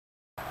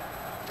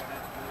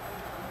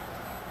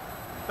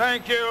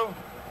Thank you.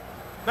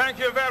 Thank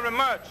you very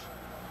much.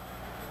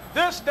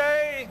 This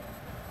day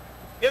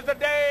is the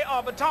Day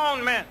of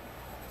Atonement.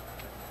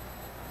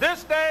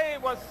 This day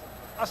was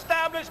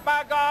established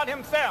by God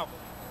himself.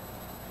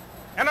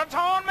 And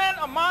atonement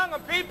among a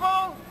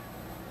people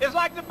is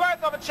like the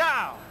birth of a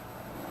child.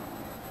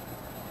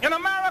 In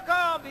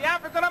America, the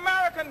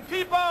African-American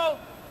people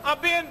are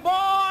being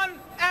born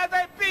as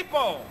a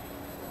people.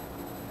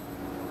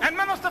 And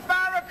Minister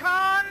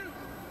Farrakhan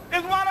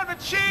is one of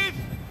the chief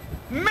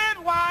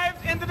midwives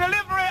in the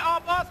delivery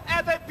of us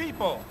as a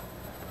people.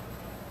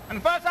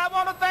 And first I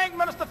want to thank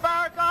Minister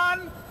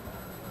Farrakhan,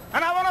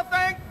 and I want to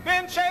thank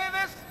Ben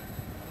Chavis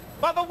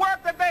for the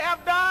work that they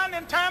have done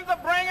in terms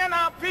of bringing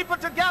our people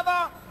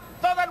together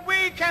so that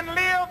we can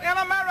live in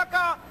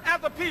America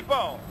as a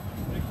people.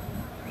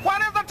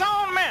 What is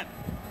atonement?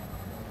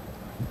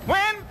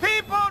 When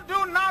people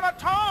do not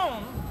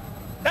atone,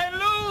 they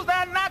lose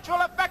their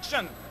natural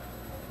affection.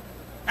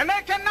 And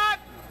they cannot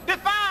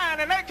define,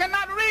 and they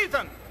cannot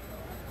reason.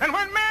 And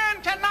when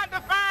men cannot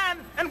define,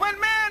 and when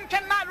men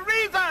cannot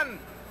reason,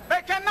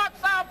 they cannot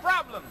solve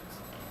problems.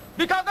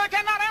 Because they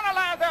cannot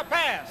analyze their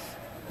past.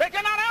 They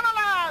cannot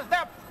analyze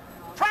their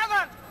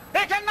present.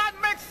 They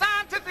cannot make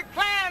scientific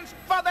plans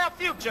for their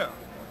future.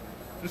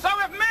 And so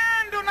if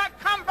men do not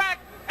come back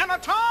and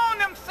atone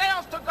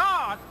themselves to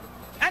God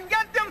and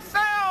get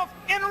themselves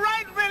in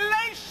right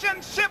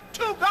relationship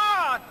to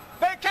God,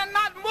 they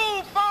cannot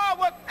move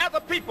forward as a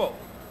people.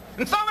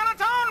 And so in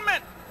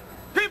atonement,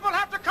 people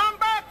have to come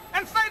back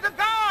and say to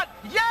God,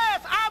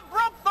 yes, I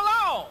broke the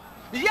law.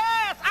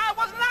 Yes, I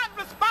was not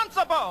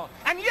responsible.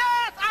 And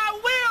yes, I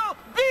will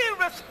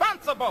be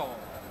responsible.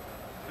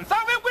 And so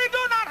if we do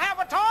not have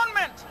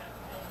atonement,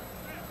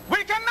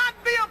 we cannot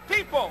be a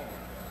people.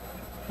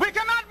 We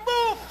cannot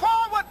move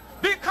forward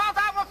because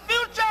our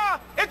future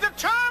is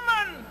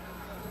determined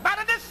by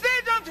the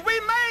decisions we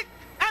make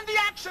and the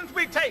actions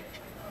we take.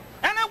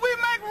 And if we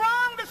make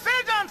wrong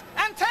decisions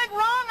and take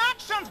wrong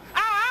actions,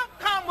 our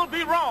outcome will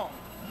be wrong.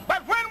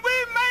 But when we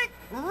make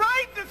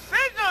right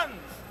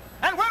decisions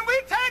and when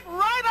we take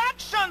right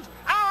actions,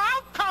 our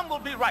outcome will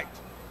be right.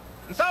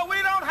 And so we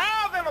don't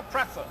have an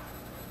oppressor.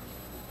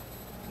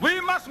 We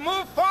must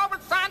move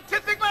forward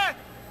scientifically.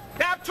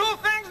 There are two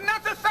things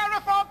necessary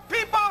for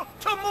people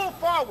to move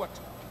forward.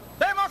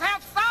 They must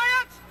have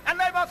science and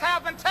they must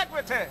have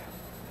integrity.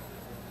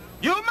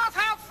 You must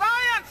have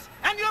science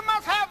and you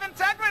must have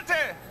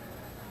integrity.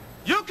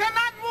 You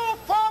cannot move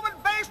forward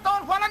based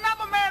on what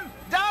another man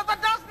does or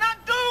does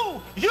not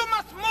do. You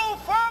must move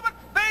forward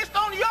based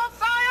on your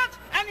science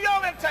and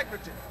your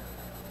integrity.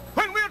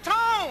 When we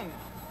atone,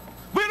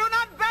 we do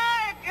not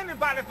beg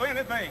anybody for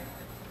anything.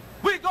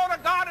 We go to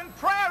God in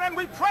prayer and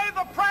we pray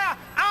the prayer,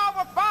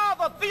 Our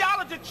Father,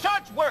 theology,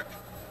 church work.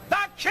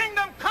 Thy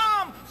kingdom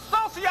come,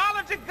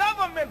 sociology,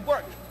 government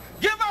work.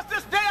 Give us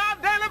this day our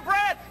daily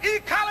bread,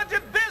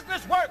 ecology,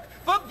 business work.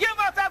 Forgive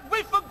us as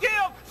we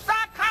forgive,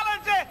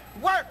 psychology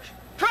work,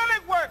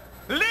 clinic work.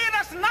 Lead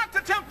us not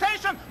to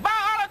temptation,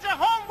 biology,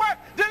 homework.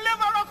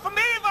 Deliver us from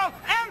evil,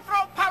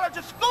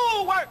 anthropology,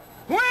 school work.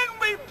 When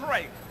we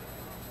pray,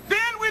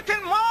 then we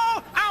can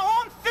mold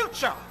our own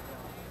future.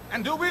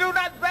 And we do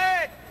not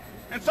beg.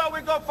 And so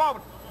we go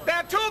forward. There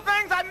are two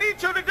things I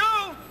need you to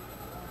do.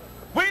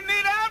 We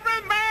need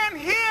every man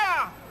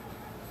here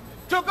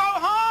to go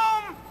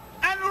home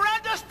and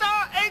register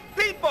 8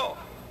 people.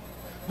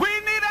 We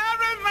need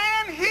every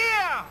man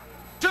here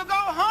to go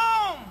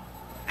home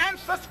and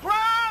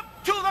subscribe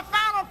to the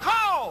final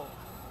call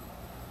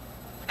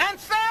and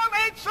sell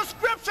 8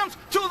 subscriptions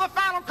to the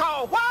final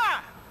call. Why?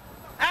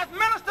 As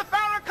Minister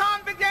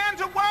Farrakhan began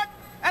to work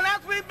and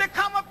as we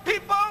become a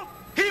people,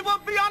 he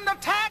will be under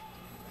attack.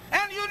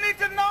 And you need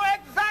to know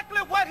exactly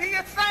what he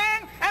is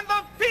saying, and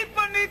the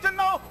people need to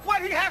know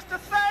what he has to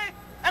say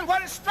and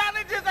what his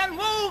strategies and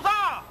moves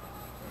are.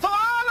 So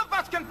all of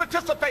us can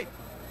participate.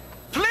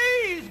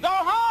 Please go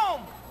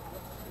home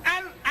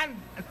and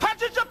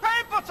purchase your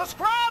paper,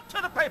 subscribe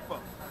to the paper,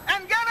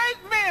 and get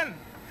 8 men,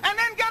 and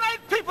then get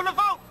 8 people to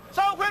vote.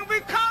 So when we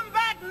come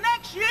back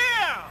next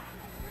year,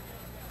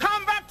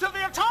 come back to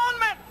the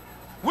atonement,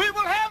 we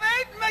will have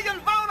 8 million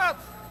voters.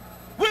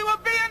 We will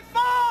be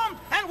informed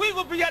and we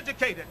will be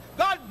educated.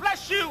 God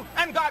bless you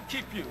and God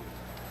keep you.